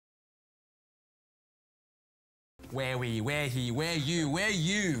Where we? Where he? Where you? Where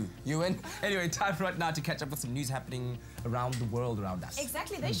you? Ewan? Anyway, time right now to catch up with some news happening around the world around us.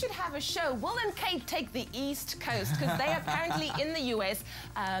 Exactly. They should have a show. Will and Kate take the East Coast because they are apparently in the US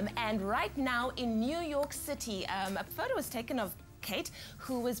and right now in New York City. A photo was taken of Kate,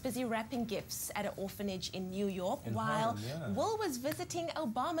 who was busy wrapping gifts at an orphanage in New York while Will was visiting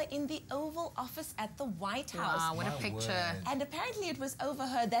Obama in the Oval Office at the White House. Wow, what a picture. And apparently it was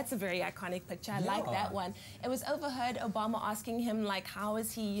overheard. That's a very iconic picture. I like that one. It was overheard Obama asking him, like, how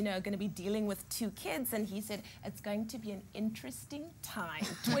is he, you know, going to be dealing with 2 kids? And he said, it's going to be an interesting time.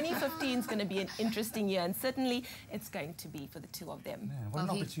 2015 is going to be an interesting year, and certainly it's going to be for the 2 of them. Man, what an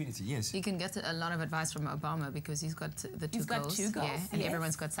opportunity, yes. He can get a lot of advice from Obama because he's got the 2 girls. Yeah, and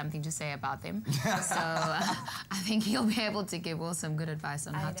everyone's got something to say about them. So I think he'll be able to give Will some good advice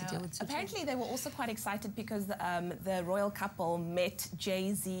on how to deal with it. Apparently they were also quite excited because the royal couple met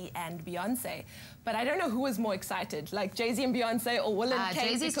Jay-Z and Beyonce. But I don't know who was more excited, like Jay-Z and Beyonce or Will and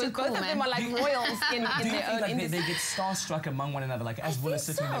Kate, because both of them are like royals in their own industry. They get starstruck among one another, like as Will is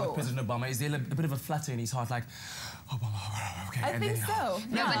sitting there with President Obama, is there a bit of a flutter in his heart, like, Obama, okay. I think so.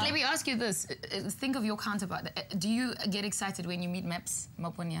 No, but let me ask you this. Think of your counterpart. Do you get excited when you meet Maps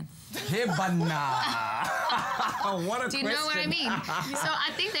Moponian? What a question. Do you know what I mean? So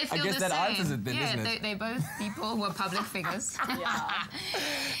I think they feel the same. I guess that answers it then, isn't it? They both people who are public figures.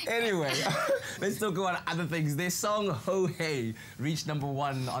 Anyway, let's talk about other things. Their song, Ho Hey, reached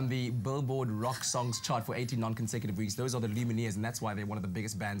 #1 on the Billboard Rock Songs chart for 18 non-consecutive weeks. Those are the Lumineers, and that's why they're one of the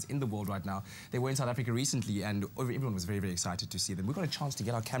biggest bands in the world right now. They were in South Africa recently, and everyone was very, very excited to see them. We got a chance to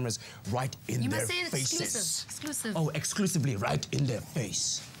get our cameras right in their faces. Exclusive. Oh, exclusively right in their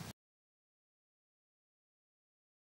face.